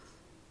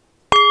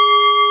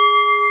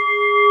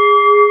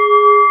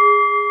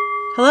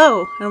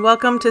Hello, and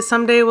welcome to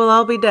Someday We'll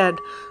All Be Dead,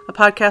 a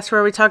podcast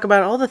where we talk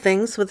about all the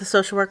things with a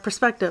social work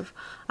perspective.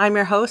 I'm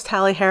your host,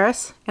 Hallie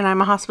Harris, and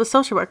I'm a hospice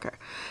social worker.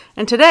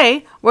 And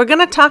today, we're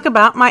going to talk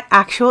about my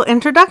actual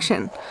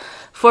introduction.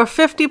 For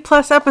 50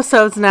 plus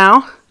episodes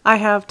now, I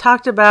have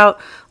talked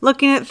about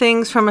looking at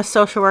things from a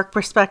social work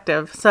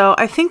perspective. So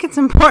I think it's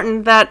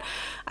important that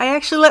I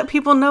actually let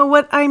people know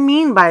what I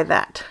mean by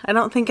that. I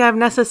don't think I've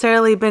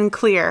necessarily been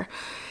clear.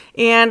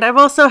 And I've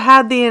also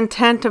had the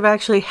intent of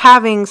actually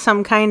having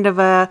some kind of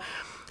a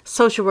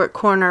social work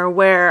corner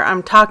where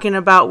I'm talking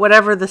about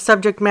whatever the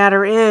subject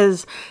matter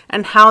is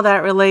and how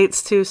that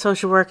relates to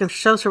social work and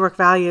social work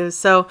values.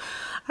 So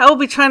I will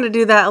be trying to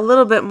do that a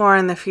little bit more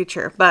in the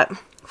future. But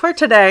for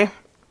today,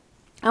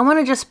 I want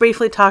to just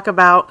briefly talk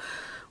about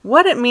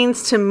what it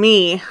means to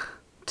me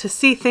to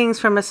see things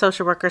from a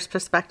social worker's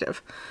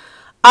perspective.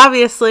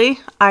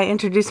 Obviously, I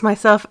introduce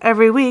myself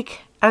every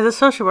week as a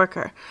social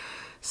worker.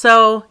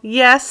 So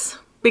yes,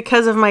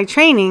 because of my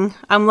training,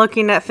 I'm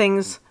looking at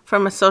things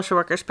from a social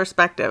worker's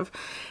perspective.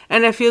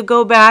 And if you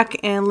go back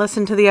and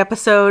listen to the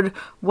episode,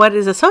 What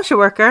is a Social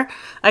Worker?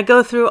 I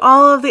go through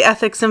all of the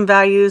ethics and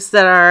values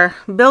that are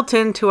built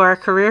into our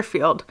career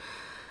field.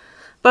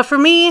 But for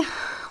me,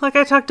 like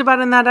I talked about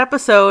in that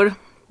episode,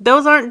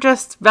 those aren't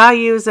just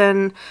values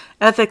and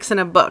ethics in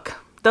a book.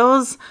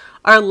 Those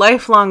are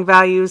lifelong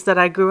values that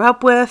I grew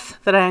up with,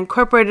 that I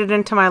incorporated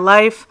into my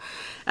life,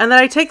 and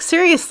that I take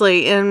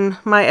seriously in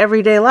my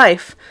everyday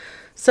life.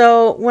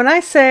 So when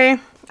I say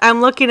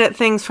I'm looking at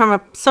things from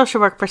a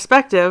social work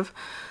perspective,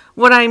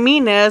 what I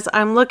mean is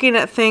I'm looking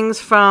at things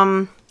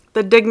from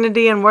the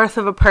dignity and worth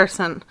of a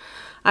person.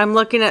 I'm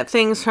looking at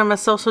things from a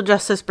social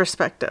justice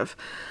perspective.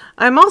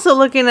 I'm also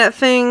looking at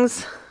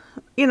things,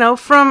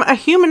 from a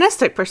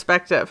humanistic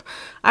perspective.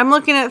 I'm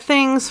looking at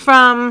things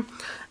from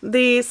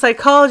the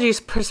psychology's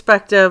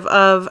perspective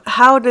of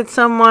how did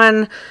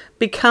someone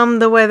become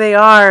the way they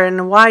are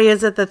and why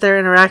is it that they're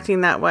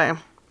interacting that way?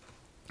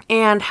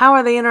 And how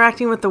are they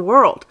interacting with the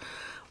world?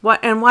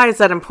 And why is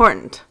that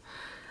important?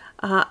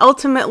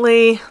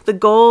 Ultimately, the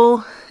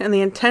goal and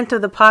the intent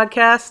of the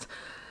podcast,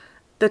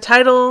 the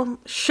title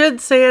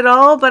should say it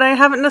all, but I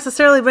haven't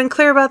necessarily been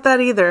clear about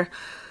that either.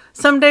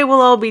 Someday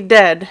We'll All Be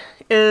Dead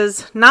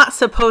is not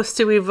supposed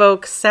to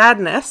evoke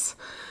sadness,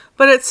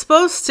 but it's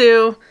supposed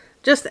to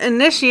just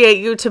initiate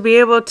you to be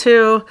able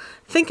to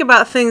think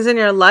about things in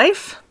your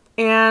life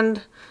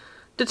and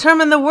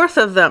determine the worth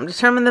of them,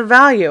 determine the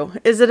value.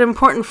 Is it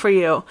important for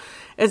you?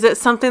 Is it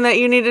something that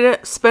you need to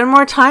spend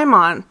more time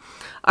on?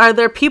 Are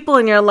there people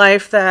in your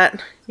life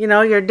that,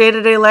 your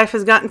day-to-day life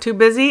has gotten too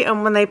busy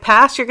and when they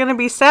pass, you're going to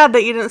be sad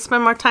that you didn't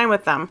spend more time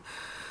with them?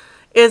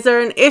 Is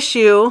there an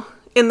issue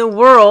in the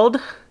world,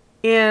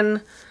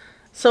 in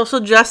social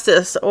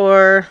justice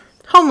or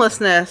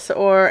homelessness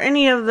or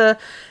any of the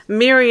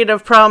myriad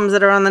of problems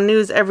that are on the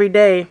news every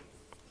day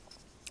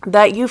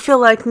that you feel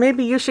like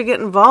maybe you should get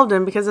involved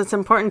in because it's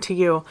important to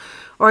you,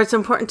 or it's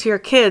important to your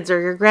kids or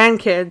your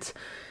grandkids?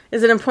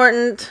 Is it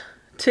important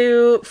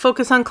to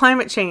focus on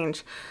climate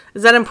change?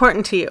 Is that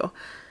important to you?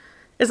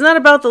 It's not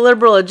about the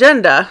liberal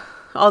agenda,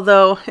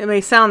 although it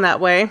may sound that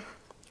way.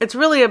 It's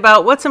really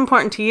about what's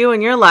important to you in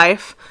your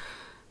life,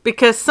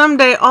 because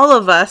someday all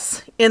of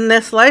us in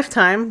this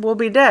lifetime will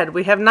be dead.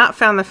 We have not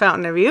found the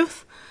fountain of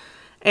youth,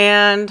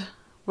 and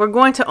we're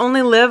going to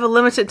only live a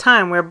limited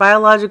time. We're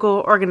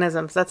biological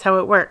organisms. That's how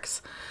it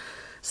works.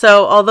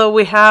 So although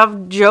we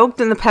have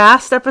joked in the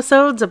past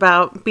episodes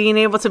about being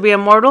able to be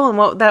immortal and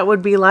what that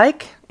would be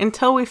like,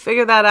 until we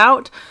figure that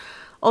out,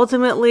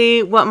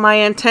 ultimately what my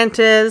intent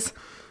is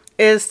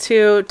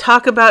to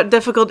talk about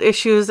difficult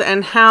issues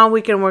and how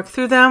we can work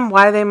through them,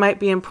 why they might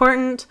be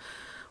important,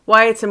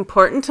 why it's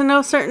important to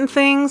know certain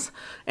things,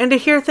 and to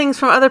hear things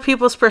from other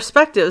people's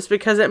perspectives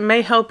because it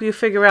may help you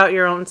figure out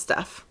your own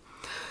stuff.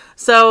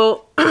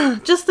 So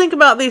just think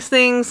about these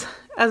things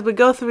as we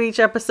go through each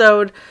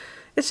episode.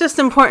 It's just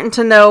important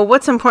to know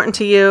what's important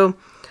to you,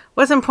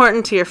 what's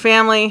important to your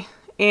family,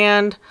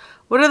 and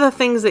what are the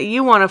things that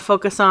you want to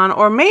focus on,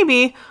 or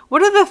maybe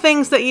what are the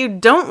things that you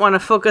don't want to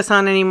focus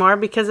on anymore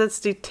because it's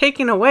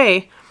taking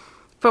away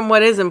from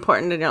what is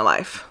important in your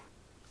life.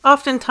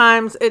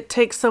 Oftentimes, it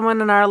takes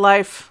someone in our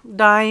life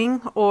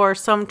dying or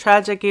some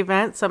tragic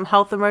event, some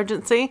health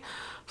emergency,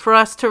 for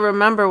us to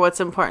remember what's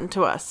important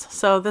to us.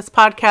 So this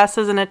podcast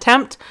is an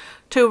attempt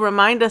to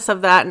remind us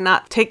of that and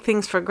not take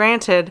things for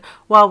granted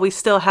while we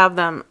still have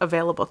them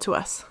available to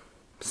us.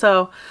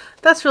 So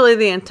that's really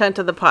the intent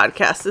of the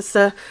podcast, is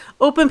to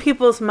open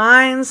people's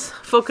minds,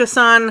 focus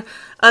on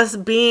us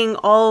being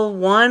all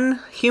one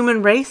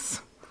human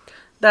race,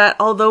 that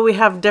although we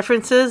have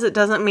differences, it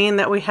doesn't mean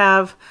that we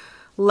have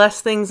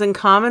less things in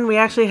common. We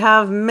actually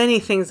have many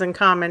things in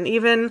common,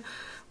 even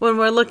when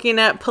we're looking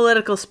at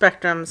political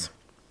spectrums.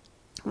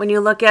 When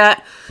you look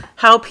at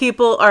how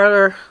people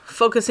are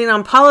focusing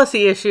on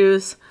policy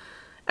issues,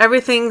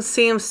 everything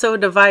seems so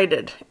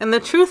divided. And the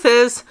truth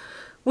is,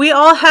 we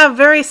all have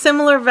very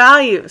similar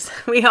values.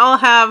 We all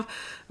have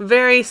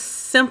very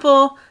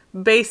simple,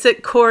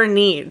 basic core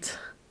needs: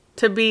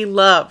 to be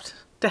loved,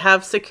 to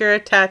have secure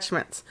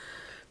attachments,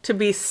 to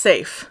be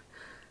safe.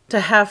 to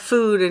have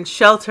food and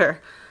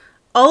shelter.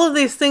 All of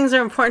these things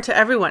are important to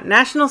everyone.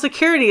 National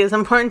security is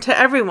important to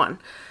everyone.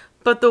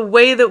 But the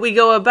way that we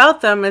go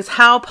about them is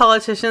how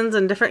politicians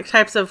and different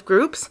types of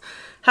groups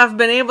have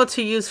been able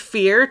to use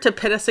fear to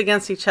pit us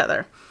against each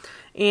other.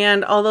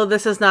 And although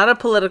this is not a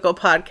political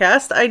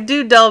podcast, I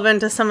do delve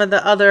into some of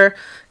the other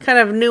kind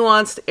of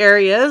nuanced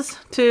areas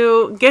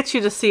to get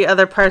you to see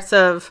other parts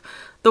of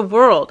the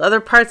world,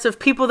 other parts of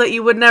people that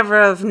you would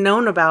never have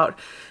known about,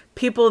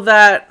 people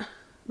that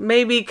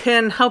maybe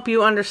can help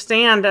you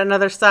understand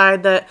another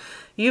side that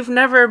you've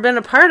never been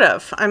a part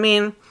of. I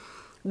mean,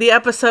 the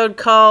episode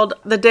called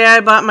The Day I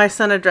Bought My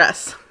Son a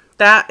Dress.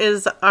 That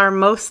is our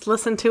most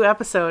listened to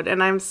episode,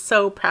 and I'm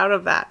so proud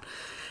of that.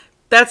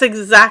 That's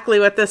exactly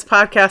what this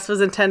podcast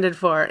was intended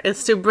for,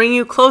 is to bring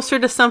you closer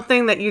to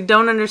something that you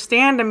don't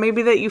understand and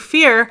maybe that you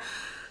fear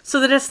so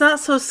that it's not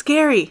so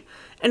scary.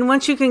 And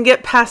once you can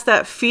get past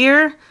that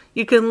fear,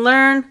 you can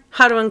learn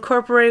how to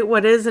incorporate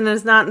what is and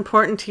is not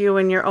important to you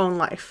in your own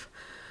life.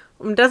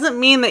 It doesn't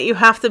mean that you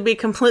have to be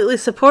completely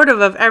supportive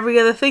of every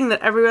other thing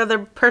that every other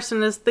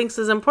person thinks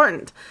is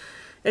important.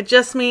 It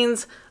just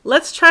means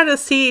let's try to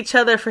see each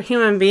other for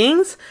human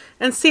beings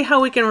and see how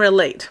we can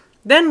relate.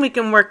 Then we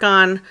can work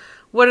on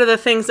what are the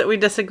things that we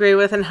disagree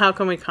with and how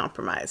can we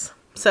compromise.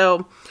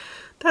 So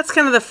that's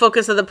kind of the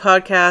focus of the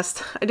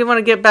podcast. I do want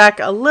to get back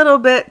a little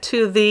bit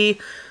to the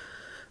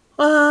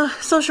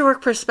social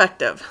work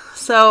perspective.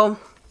 So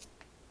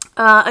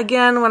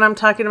again, when I'm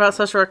talking about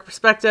social work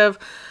perspective,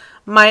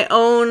 my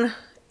own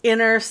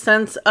inner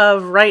sense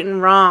of right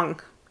and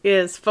wrong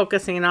is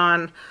focusing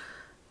on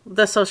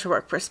the social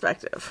work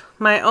perspective.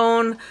 My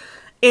own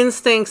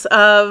instincts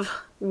of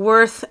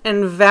worth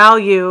and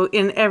value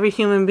in every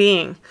human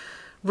being,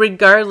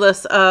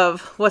 regardless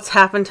of what's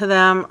happened to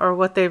them or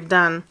what they've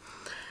done.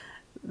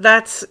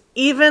 That's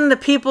even the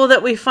people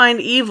that we find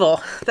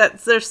evil,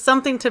 that there's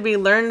something to be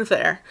learned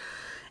there.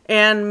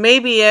 And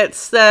maybe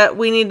it's that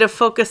we need to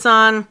focus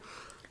on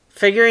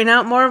figuring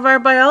out more of our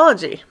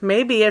biology.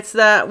 Maybe it's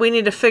that we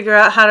need to figure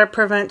out how to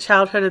prevent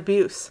childhood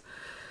abuse.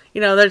 You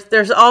know,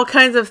 there's all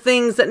kinds of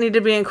things that need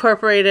to be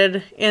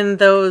incorporated in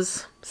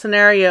those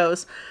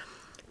scenarios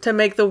to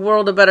make the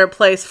world a better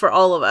place for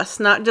all of us.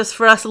 Not just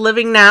for us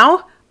living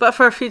now, but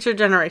for future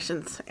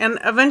generations. And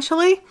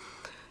eventually,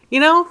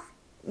 you know,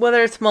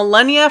 whether it's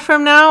millennia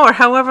from now or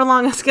however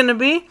long it's going to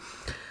be,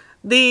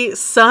 the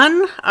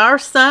sun, our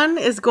sun,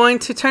 is going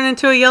to turn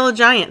into a yellow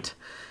giant.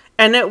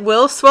 And it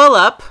will swell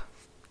up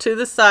to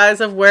the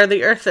size of where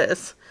the Earth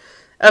is.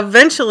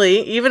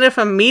 Eventually, even if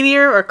a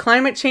meteor or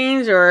climate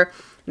change or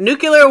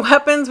nuclear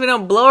weapons, we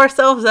don't blow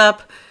ourselves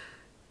up,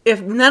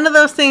 if none of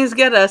those things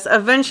get us,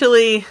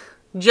 eventually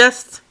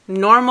just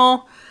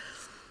normal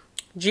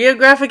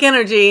geographic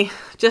energy,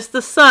 just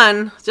the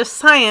sun, just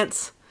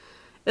science,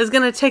 is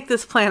going to take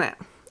this planet.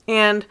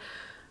 And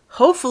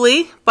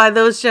hopefully, by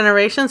those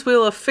generations, we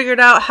will have figured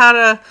out how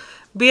to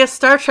be a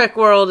Star Trek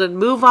world and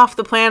move off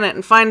the planet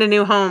and find a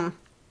new home.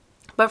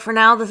 But for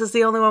now, this is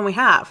the only one we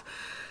have.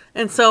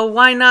 And so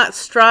why not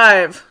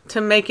strive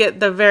to make it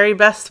the very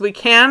best we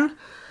can,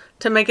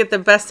 to make it the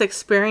best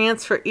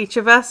experience for each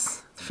of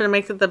us, to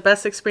make it the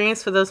best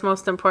experience for those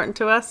most important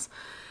to us.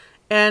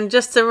 And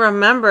just to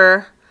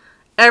remember,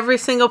 every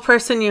single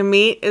person you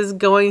meet is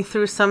going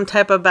through some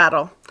type of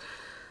battle.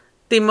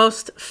 The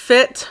most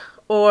fit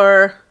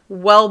or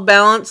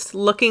well-balanced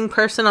looking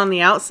person on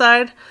the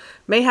outside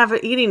may have an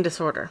eating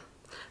disorder.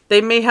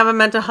 They may have a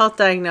mental health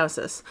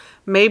diagnosis.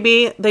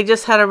 Maybe they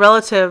just had a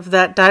relative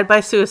that died by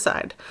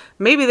suicide.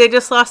 Maybe they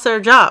just lost their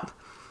job.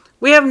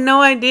 We have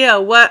no idea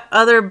what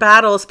other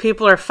battles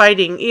people are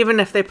fighting,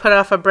 even if they put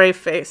off a brave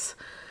face.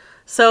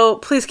 So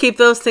please keep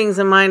those things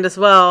in mind as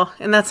well.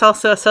 And that's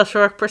also a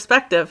social work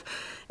perspective,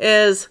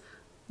 is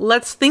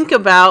let's think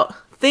about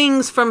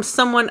things from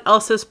someone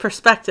else's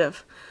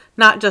perspective,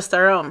 not just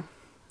our own.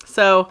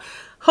 So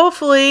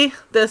hopefully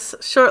this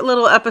short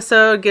little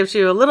episode gives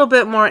you a little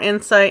bit more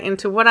insight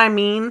into what I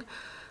mean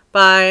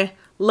by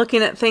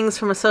looking at things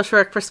from a social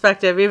work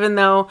perspective, even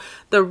though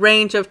the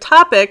range of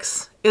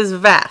topics is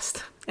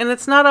vast. And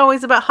it's not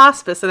always about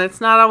hospice, and it's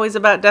not always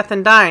about death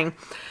and dying.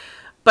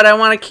 But I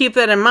want to keep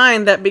that in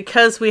mind, that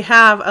because we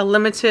have a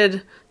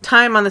limited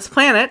time on this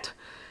planet,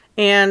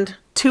 and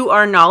to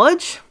our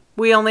knowledge,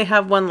 we only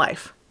have one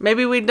life.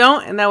 Maybe we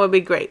don't, and that would be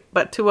great.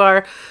 But to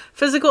our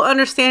physical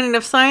understanding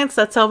of science,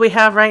 that's all we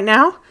have right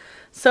now.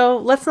 So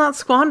let's not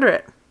squander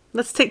it.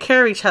 Let's take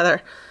care of each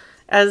other.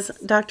 As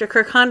Dr.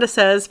 Kirk Honda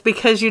says,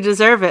 because you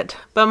deserve it.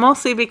 But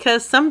mostly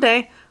because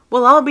someday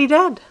we'll all be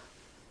dead.